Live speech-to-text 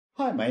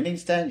Hi, my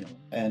name's Daniel,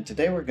 and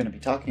today we're going to be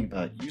talking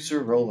about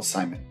user role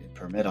assignment in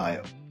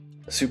Permit.io.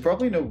 So you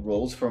probably know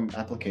roles from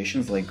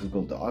applications like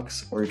Google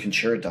Docs, or you can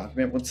share a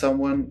document with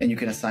someone and you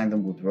can assign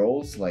them with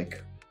roles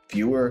like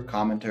viewer,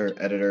 commenter,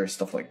 editor,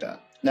 stuff like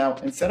that. Now,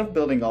 instead of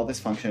building all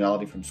this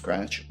functionality from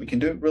scratch, we can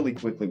do it really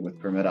quickly with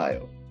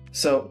Permit.io.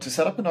 So to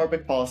set up an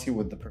RBAC policy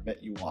with the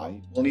Permit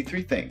UI, we'll need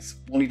three things.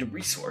 We'll need a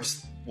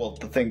resource, well,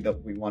 the thing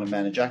that we want to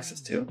manage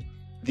access to,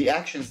 the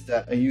actions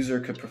that a user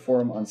could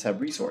perform on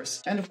said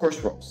resource, and of course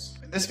roles.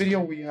 In this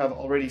video, we have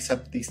already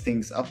set these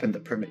things up in the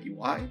Permit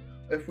UI.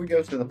 If we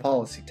go to the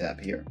Policy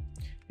tab here,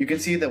 you can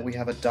see that we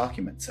have a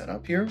document set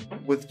up here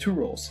with two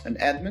roles, an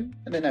admin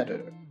and an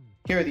editor.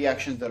 Here are the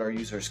actions that our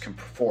users can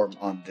perform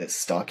on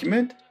this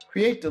document: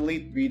 create,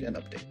 delete, read, and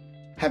update.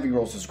 Having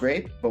roles is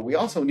great, but we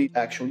also need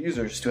actual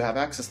users to have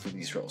access to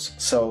these roles.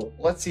 So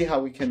let's see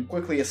how we can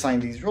quickly assign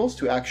these roles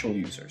to actual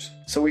users.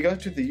 So we go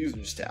to the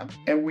Users tab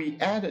and we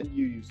add a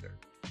new user.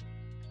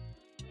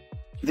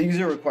 The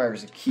user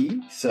requires a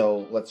key,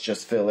 so let's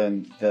just fill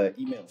in the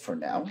email for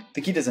now.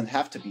 The key doesn't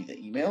have to be the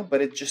email, but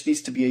it just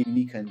needs to be a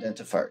unique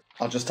identifier.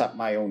 I'll just type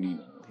my own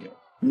email here.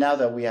 Now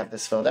that we have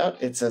this filled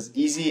out, it's as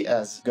easy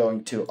as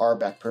going to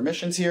RBAC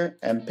permissions here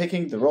and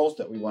picking the roles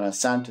that we want to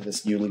assign to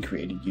this newly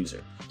created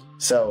user.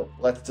 So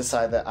let's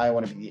decide that I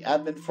want to be the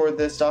admin for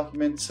this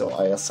document, so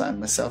I assign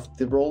myself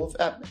the role of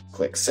admin.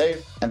 Click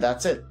Save, and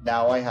that's it.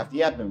 Now I have the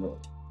admin role.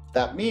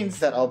 That means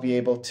that I'll be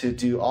able to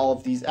do all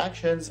of these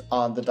actions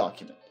on the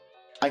document.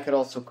 I could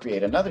also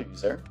create another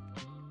user.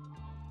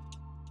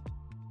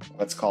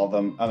 Let's call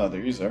them another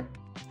user.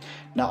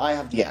 Now I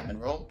have the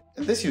admin role,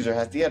 and this user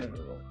has the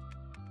editor role.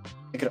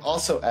 I could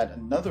also add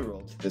another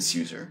role to this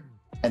user,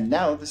 and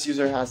now this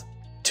user has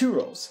two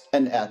roles,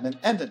 an admin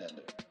and an editor.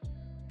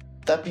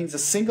 That means a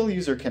single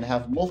user can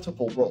have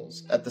multiple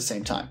roles at the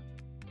same time.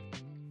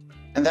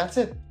 And that's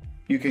it.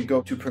 You can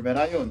go to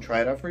Permit.io and try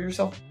it out for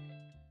yourself.